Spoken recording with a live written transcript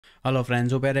Hello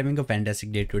friends, hope you are having a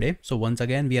fantastic day today. So once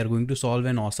again, we are going to solve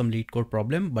an awesome LeetCode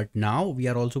problem, but now we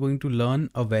are also going to learn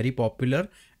a very popular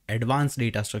advanced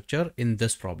data structure in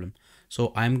this problem.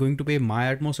 So I'm going to pay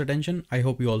my utmost attention. I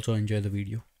hope you also enjoy the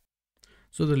video.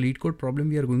 So the LeetCode problem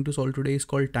we are going to solve today is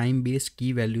called time-based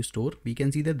key value store. We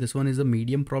can see that this one is a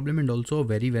medium problem and also a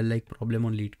very well-liked problem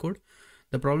on LeetCode.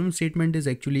 The problem statement is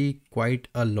actually quite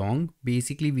a long.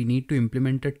 Basically, we need to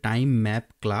implement a time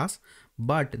map class,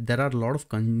 but there are a lot of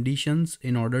conditions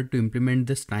in order to implement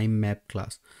this time map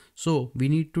class. So we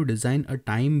need to design a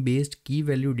time-based key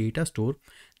value data store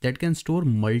that can store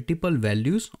multiple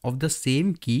values of the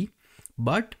same key,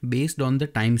 but based on the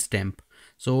timestamp.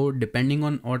 So depending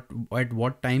on at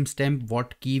what timestamp,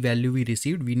 what key value we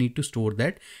received, we need to store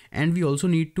that. And we also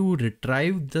need to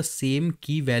retrieve the same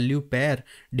key value pair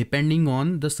depending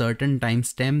on the certain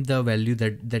timestamp, the value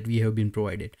that we have been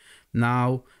provided.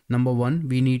 Now, number one,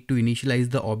 we need to initialize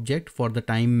the object for the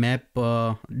time map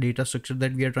data structure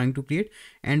that we are trying to create.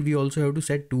 And we also have to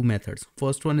set two methods.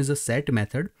 First one is a set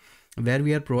method, where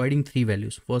we are providing three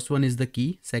values. First one is the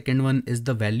key, second one is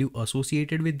the value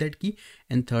associated with that key,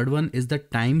 and third one is the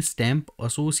timestamp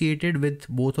associated with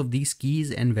both of these keys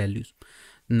and values.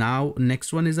 Now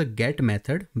next one is a get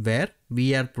method, where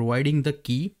we are providing the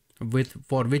key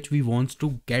for which we want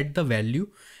to get the value,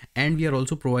 and we are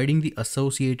also providing the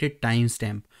associated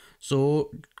timestamp.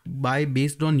 So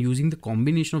based on using the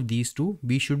combination of these two,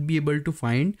 we should be able to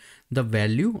find the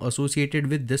value associated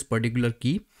with this particular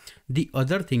key. The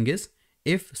other thing is,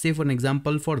 if say for an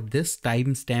example, for this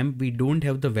timestamp we don't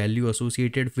have the value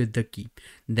associated with the key,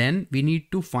 then we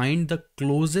need to find the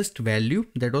closest value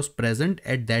that was present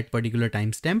at that particular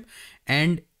timestamp,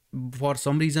 and for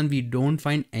some reason we don't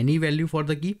find any value for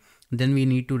the key, then we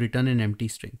need to return an empty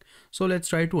string. So let's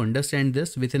try to understand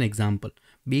this with an example.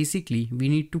 Basically, we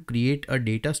need to create a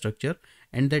data structure,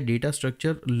 and that data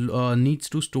structure needs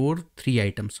to store three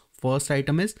items. First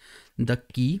item is the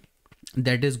key,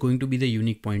 that is going to be the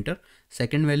unique pointer.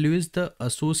 Second value is the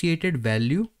associated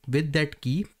value with that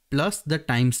key plus the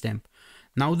timestamp.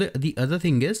 Now the other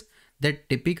thing is that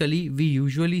typically we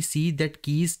usually see that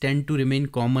keys tend to remain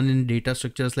common in data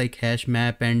structures like hash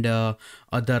map and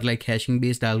other like hashing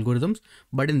based algorithms.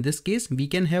 But in this case, we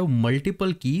can have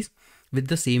multiple keys with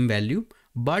the same value,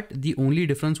 but the only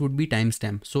difference would be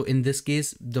timestamp. So in this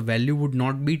case, the value would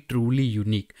not be truly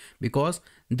unique, because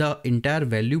the entire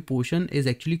value portion is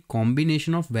actually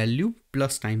combination of value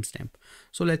plus timestamp.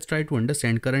 So let's try to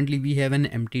understand. Currently we have an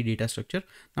empty data structure.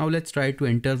 Now let's try to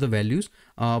enter the values,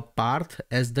 Parth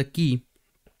as the key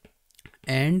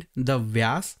and the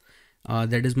Vyas,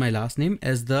 that is my last name,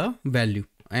 as the value.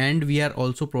 And we are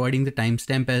also providing the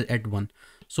timestamp at 1.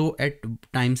 So at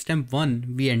timestamp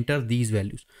 1, we enter these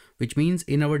values, which means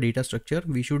in our data structure,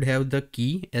 we should have the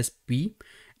key as P,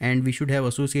 and we should have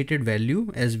associated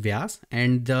value as Vyas,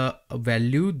 and the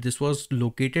value, this was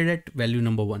located at value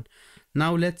number 1.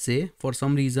 Now let's say for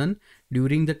some reason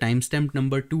during the timestamp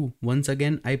number 2, once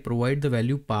again I provide the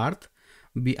value Parth.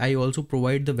 I also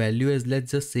provide the value as,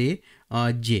 let's just say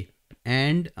J,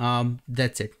 and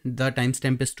that's it. The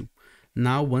timestamp is 2.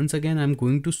 Now once again I'm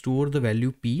going to store the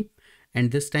value P, and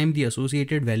this time the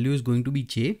associated value is going to be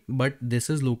J, but this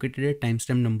is located at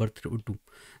timestamp number 2.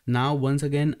 Now once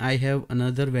again I have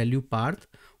another value Parth.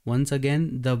 Once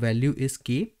again the value is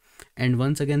K, and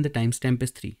once again the timestamp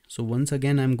is 3. So once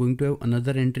again I'm going to have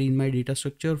another entry in my data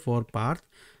structure for Parth.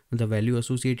 The value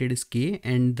associated is K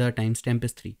and the timestamp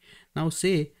is 3. Now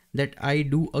say that I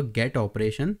do a get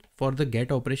operation. For the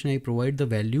get operation, I provide the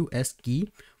value as key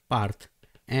Parth,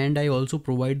 and I also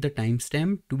provide the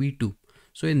timestamp to be 2.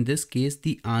 So in this case,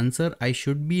 the answer I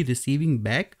should be receiving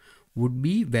back would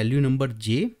be value number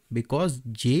J, because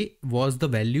J was the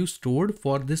value stored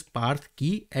for this Parth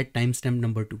key at timestamp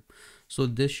number 2. So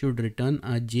this should return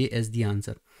a J as the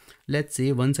answer. Let's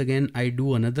say once again I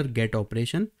do another get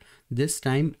operation. This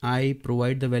time I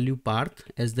provide the value Parth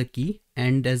as the key,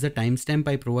 and as the timestamp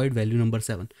I provide value number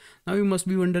 7. Now you must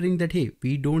be wondering that, hey,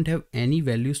 we don't have any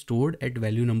value stored at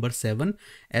value number 7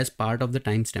 as part of the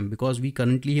timestamp, because we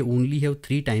currently only have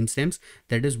 3 timestamps,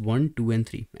 that is 1, 2 and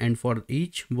 3, and for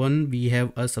each one we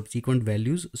have a subsequent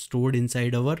values stored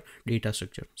inside our data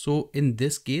structure. So in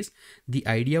this case, the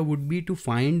idea would be to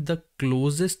find the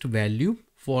closest value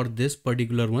for this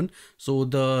particular one. So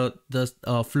the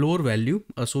floor value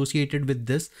associated with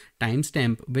this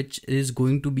timestamp, which is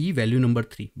going to be value number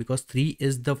 3, because 3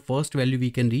 is the first value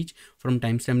we can reach from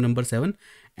timestamp number 7,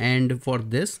 and for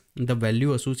this the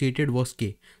value associated was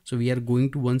K. So we are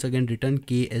going to once again return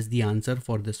K as the answer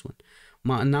for this one.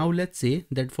 Now let's say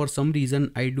that for some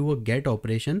reason I do a get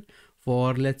operation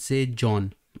for, let's say,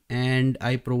 John. and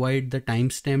I provide the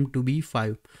timestamp to be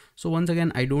 5. So once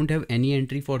again, I don't have any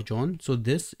entry for John, so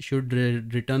this should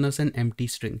return us an empty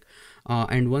string.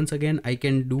 And once again, I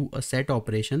can do a set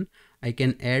operation. I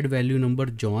can add value number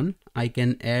John, I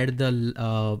can add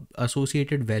the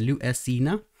associated value as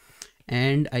Sina,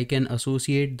 and I can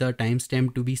associate the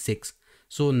timestamp to be 6.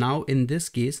 So now in this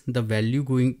case, the value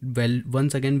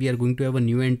once again, we are going to have a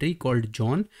new entry called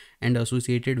John and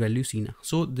associated value Sina.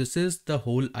 So this is the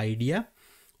whole idea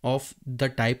of the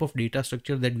type of data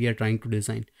structure that we are trying to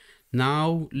design.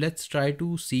 Now let's try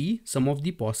to see some of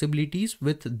the possibilities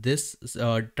with this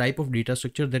type of data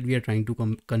structure that we are trying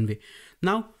to convey.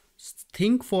 Now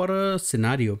think for a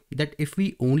scenario that if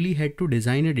we only had to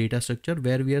design a data structure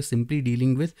where we are simply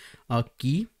dealing with a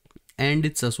key and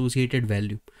its associated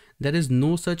value. There is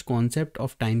no such concept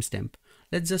of timestamp.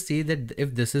 Let's just say that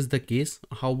if this is the case,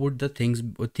 how would the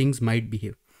things might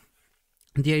behave?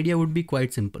 The idea would be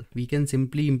quite simple. We can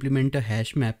simply implement a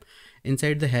hash map.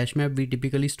 Inside the hash map, we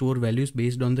typically store values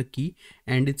based on the key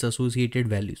and its associated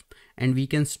values. And we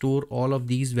can store all of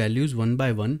these values one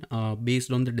by one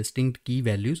based on the distinct key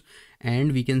values.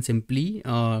 And we can simply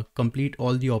complete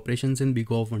all the operations in big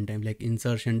O of one time, like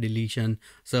insertion, deletion,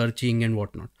 searching, and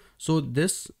whatnot. So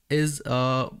this is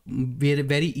a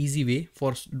very easy way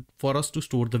for us to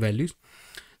store the values.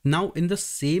 Now in the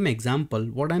same example,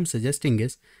 what I'm suggesting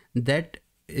is that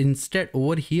instead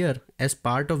over here as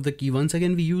part of the key, once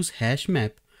again we use hash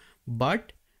map,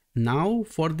 but now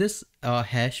for this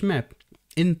hash map,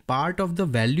 in part of the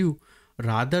value,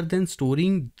 rather than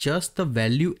storing just the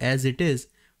value as it is,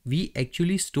 we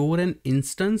actually store an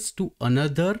instance to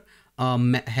another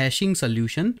hashing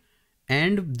solution,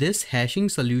 and this hashing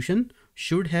solution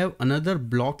should have another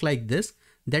block like this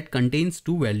that contains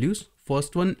two values.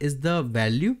 First one is the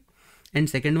value and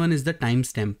second one is the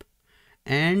timestamp.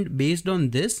 And based on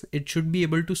this, it should be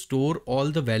able to store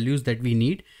all the values that we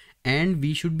need, and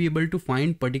we should be able to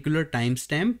find particular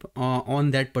timestamp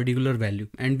on that particular value,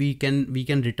 and we can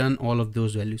return all of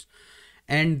those values.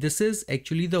 And this is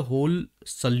actually the whole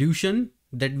solution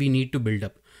that we need to build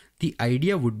up. The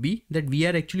idea would be that we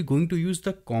are actually going to use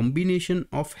the combination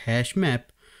of hash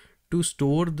map to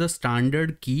store the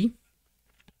standard key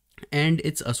and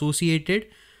its association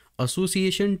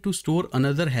to store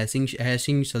another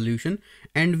hashing solution.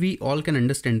 And we all can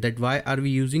understand that why are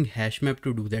we using hash map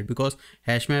to do that, because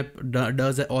hash map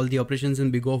does all the operations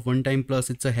in big O of one time, plus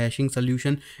it's a hashing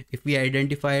solution. If we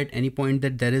identify at any point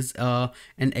that there is an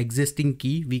existing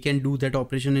key, we can do that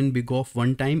operation in big O of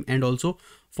one time. And also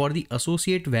for the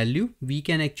associate value, we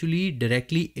can actually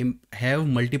directly have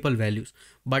multiple values.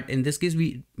 But in this case,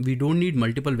 we don't need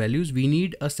multiple values. We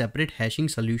need a separate hashing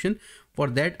solution. For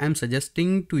that, I'm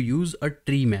suggesting to use a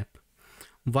tree map.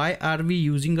 Why are we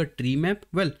using a tree map?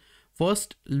 Well,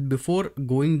 first, before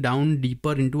going down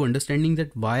deeper into understanding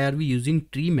that why are we using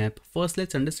tree map, first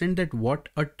let's understand that what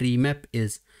a tree map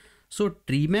is. So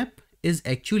tree map is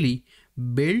actually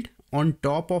built on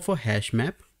top of a hash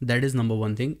map. That is number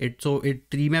one thing.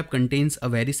 Tree map contains a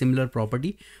very similar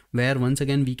property where once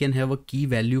again we can have a key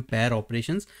value pair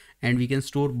operations and we can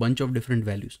store bunch of different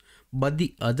values. But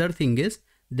the other thing is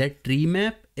that tree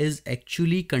map is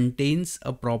actually contains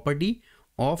a property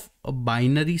of a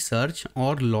binary search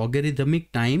or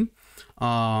logarithmic time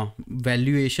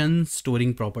valuation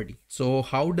storing property. So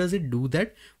how does it do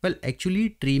that? Well,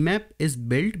 actually tree map is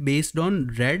built based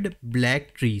on red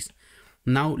black trees.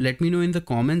 Now let me know in the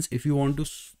comments if you want to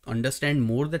understand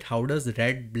more that how does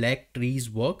red black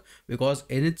trees work, because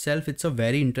in itself it's a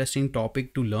very interesting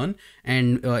topic to learn,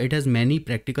 and it has many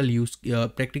practical use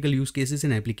cases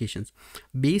and applications.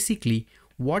 Basically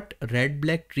what red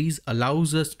black trees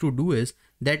allows us to do is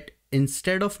that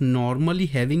instead of normally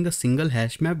having a single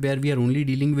hash map where we are only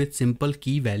dealing with simple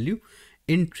key value,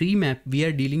 in tree map we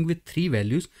are dealing with three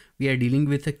values. We are dealing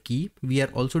with a key, we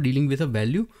are also dealing with a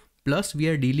value, plus we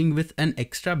are dealing with an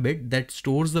extra bit that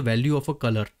stores the value of a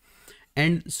color.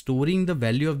 And storing the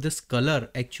value of this color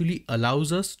actually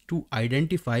allows us to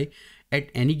identify at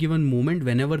any given moment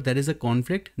whenever there is a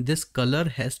conflict, this color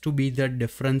has to be the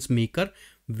difference maker,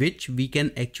 which we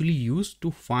can actually use to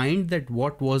find that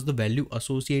what was the value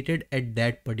associated at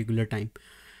that particular time.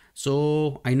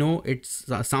 So I know it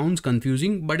sounds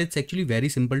confusing, but it's actually very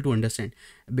simple to understand,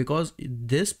 because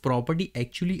this property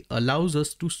actually allows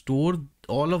us to store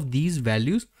all of these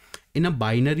values in a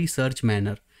binary search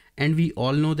manner. And we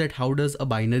all know that how does a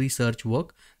binary search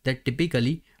work, that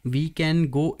typically we can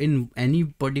go in any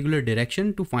particular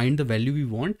direction to find the value we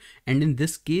want. And in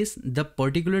this case, the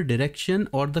particular direction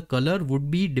or the color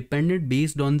would be dependent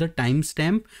based on the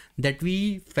timestamp that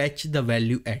we fetch the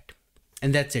value at.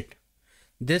 And that's it.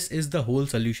 This is the whole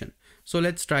solution. So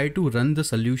let's try to run the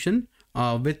solution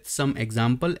with some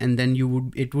example, and then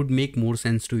it would make more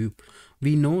sense to you.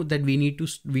 We know that we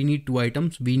need two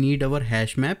items. We need our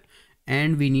hash map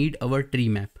and we need our tree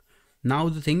map. Now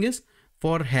the thing is,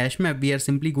 for hash map, we are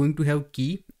simply going to have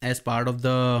key as part of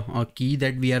the key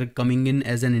that we are coming in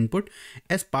as an input.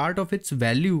 As part of its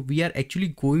value, we are actually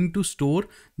going to store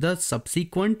the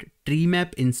subsequent tree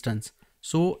map instance.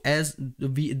 So as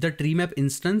the tree map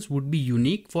instance would be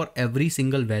unique for every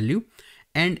single value.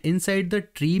 And inside the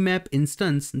tree map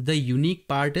instance, the unique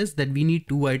part is that we need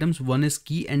two items. One is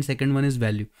key and second one is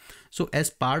value. So as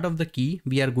part of the key,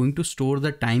 we are going to store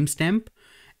the timestamp.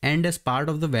 And as part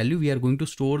of the value, we are going to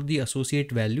store the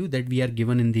associate value that we are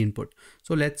given in the input.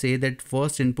 So let's say that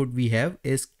first input we have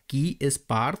is key is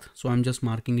parth. So I'm just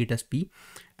marking it as P.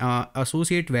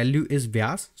 Associate value is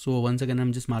Vyas. So once again,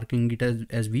 I'm just marking it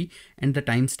as V, and the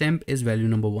timestamp is value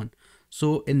number 1.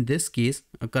 So in this case,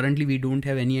 currently we don't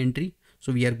have any entry.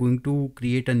 So we are going to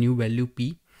create a new value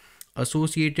P.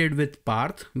 Associated with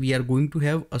parth, we are going to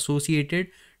have associated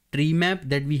tree map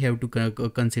that we have to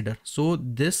consider. So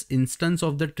this instance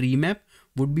of the tree map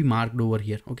would be marked over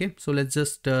here. Okay, so let's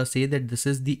just say that this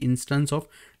is the instance of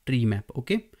tree map.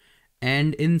 Okay,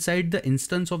 and inside the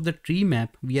instance of the tree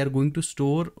map, we are going to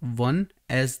store 1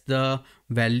 as the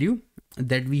value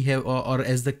that we have, or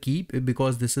as the key,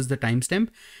 because this is the timestamp,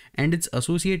 and its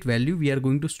associate value, we are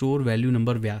going to store value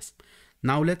number Vyas.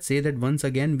 Now let's say that once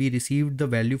again we received the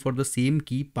value for the same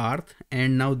key parth,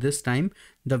 and now this time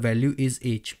the value is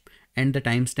H and the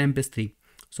timestamp is 3.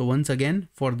 So once again,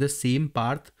 for this same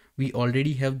path, we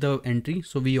already have the entry.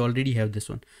 So we already have this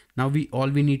one. Now all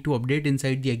we need to update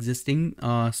inside the existing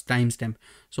timestamp.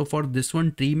 So for this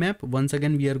one tree map, once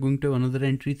again, we are going to have another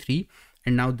entry 3.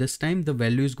 And now this time the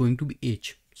value is going to be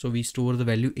H. So we store the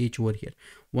value H over here.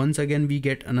 Once again, we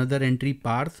get another entry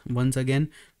parth. Once again,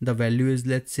 the value is,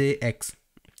 let's say, X,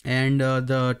 and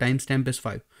the timestamp is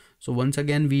 5. So once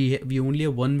again, we only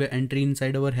have one entry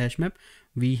inside our hash map.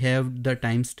 We have the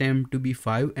timestamp to be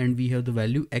 5 and we have the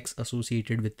value X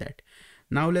associated with that.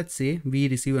 Now let's say we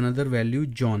receive another value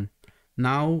John.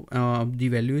 Now the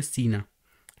value is Sina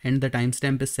and the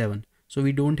timestamp is 7. So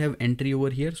we don't have entry over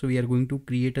here. So we are going to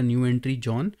create a new entry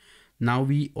John. Now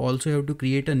we also have to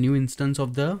create a new instance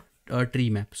of the tree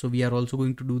map. So we are also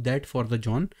going to do that for the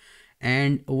John.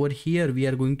 And over here, we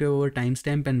are going to have our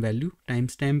timestamp and value.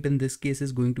 Timestamp in this case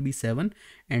is going to be 7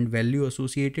 and value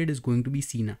associated is going to be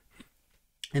Sina.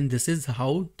 And this is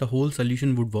how the whole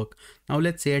solution would work. Now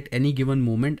let's say at any given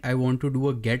moment, I want to do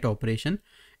a get operation.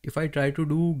 If I try to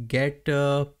do get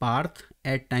parth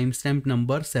at timestamp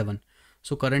number 7.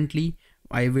 So currently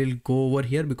I will go over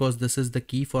here because this is the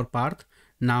key for parth.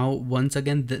 Now, once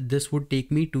again, this would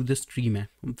take me to this tree map.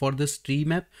 For this tree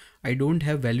map, I don't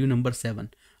have value number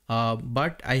 7.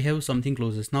 But I have something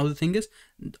closest. Now the thing is,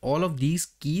 all of these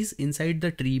keys inside the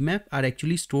tree map are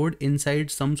actually stored inside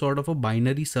some sort of a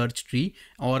binary search tree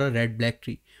or a red black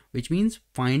tree, which means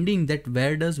finding that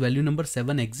where does value number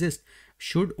 7 exist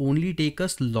should only take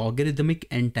us logarithmic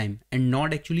n time and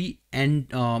not actually n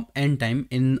time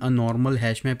in a normal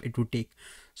hash map it would take.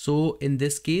 So in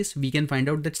this case, we can find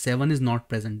out that 7 is not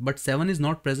present, but 7 is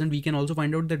not present. We can also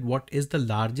find out that what is the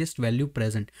largest value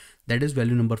present, that is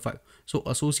value number 5. So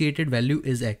associated value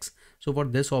is X. So for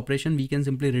this operation, we can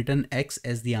simply return X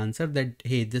as the answer that,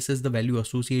 hey, this is the value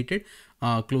associated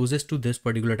closest to this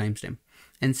particular timestamp.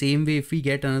 And same way, if we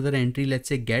get another entry, let's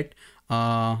say get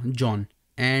John.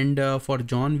 And for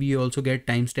John, we also get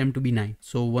timestamp to be 9.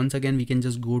 So once again, we can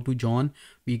just go to John.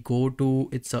 We go to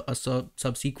its a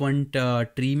subsequent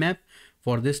tree map.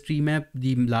 For this tree map,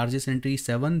 the largest entry is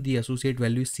 7. The associate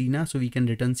value is Sina. So we can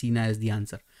return Sina as the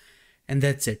answer. And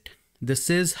that's it.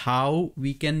 This is how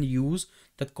we can use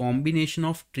the combination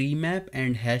of tree map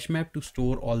and hash map to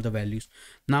store all the values.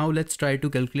 Now let's try to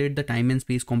calculate the time and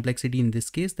space complexity. In this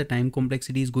case, the time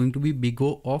complexity is going to be big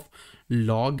O of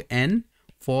log n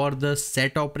for the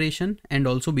set operation and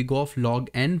also big O of log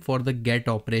n for the get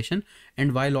operation.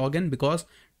 And why log n? Because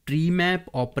tree map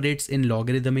operates in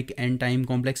logarithmic n time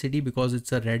complexity because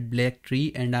it's a red black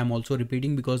tree, and I'm also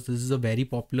repeating because this is a very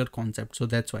popular concept. So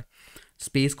that's why.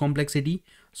 Space complexity.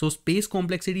 So space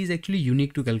complexity is actually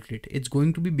unique to calculate. It's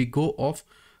going to be big O of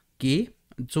k.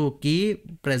 So k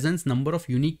presents number of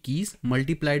unique keys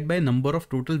multiplied by number of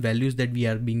total values that we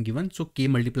are being given. So k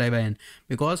multiplied by n,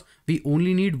 because we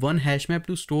only need one hash map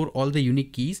to store all the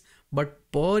unique keys, but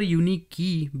per unique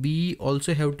key, we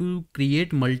also have to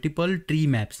create multiple tree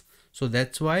maps. So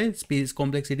that's why space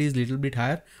complexity is a little bit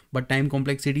higher, but time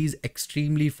complexity is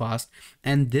extremely fast.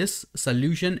 And this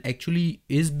solution actually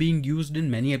is being used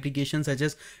in many applications such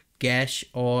as cache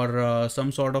or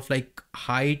some sort of like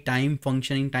high time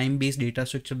functioning time based data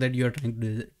structure that you're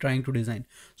trying to design.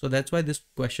 So that's why this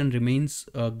question remains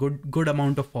a good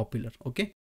amount of popular.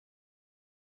 Okay.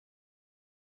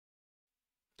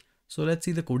 So let's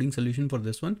see the coding solution for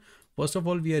this one. First of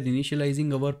all, we are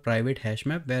initializing our private hash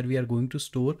map where we are going to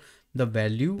store the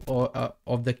value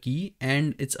of the key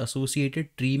and its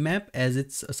associated tree map as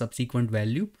its subsequent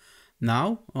value.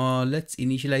 Now let's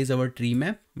initialize our tree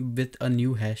map with a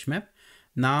new hash map.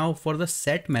 Now for the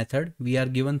set method, we are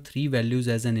given three values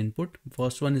as an input.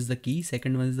 First one is the key,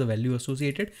 second one is the value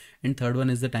associated, and third one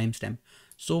is the timestamp.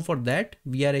 So for that,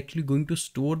 we are actually going to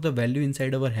store the value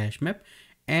inside our hash map,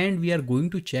 and we are going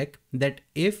to check that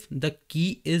if the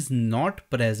key is not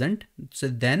present, so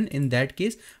then in that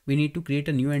case, we need to create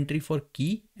a new entry for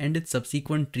key and its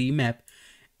subsequent tree map.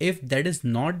 If that is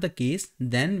not the case,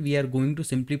 then we are going to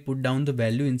simply put down the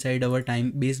value inside our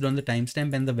time based on the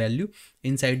timestamp and the value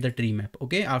inside the tree map.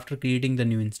 Okay, after creating the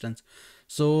new instance.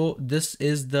 So this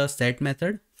is the set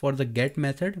method. For the get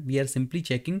method, we are simply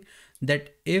checking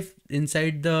that if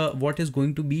inside the what is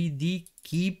going to be the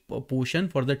key portion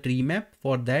for the tree map.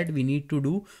 For that, we need to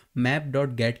do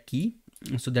map.getKey.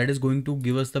 So that is going to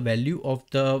give us the value of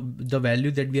the value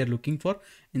that we are looking for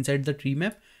inside the tree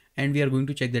map. And we are going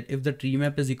to check that if the tree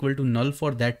map is equal to null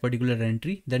for that particular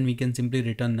entry, then we can simply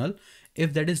return null.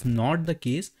 If that is not the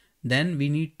case, then we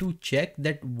need to check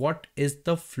that what is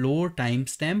the floor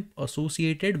timestamp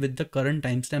associated with the current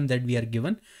timestamp that we are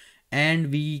given. And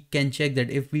we can check that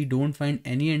if we don't find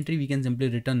any entry, we can simply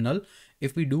return null.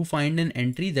 If we do find an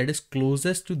entry that is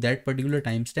closest to that particular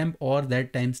timestamp or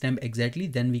that timestamp exactly,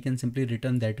 then we can simply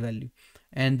return that value.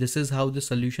 And this is how the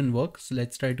solution works.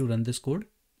 Let's try to run this code.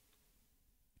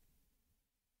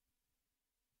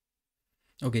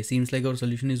 Okay, seems like our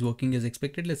solution is working as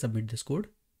expected. Let's submit this code.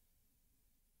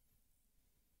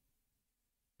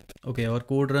 Okay, our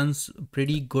code runs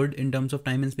pretty good in terms of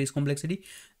time and space complexity.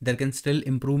 There can still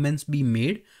improvements be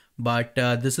made, but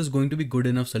this is going to be good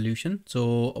enough solution.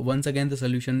 So once again, the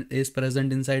solution is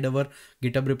present inside our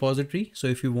GitHub repository. So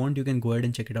if you want, you can go ahead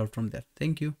and check it out from there.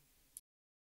 Thank you.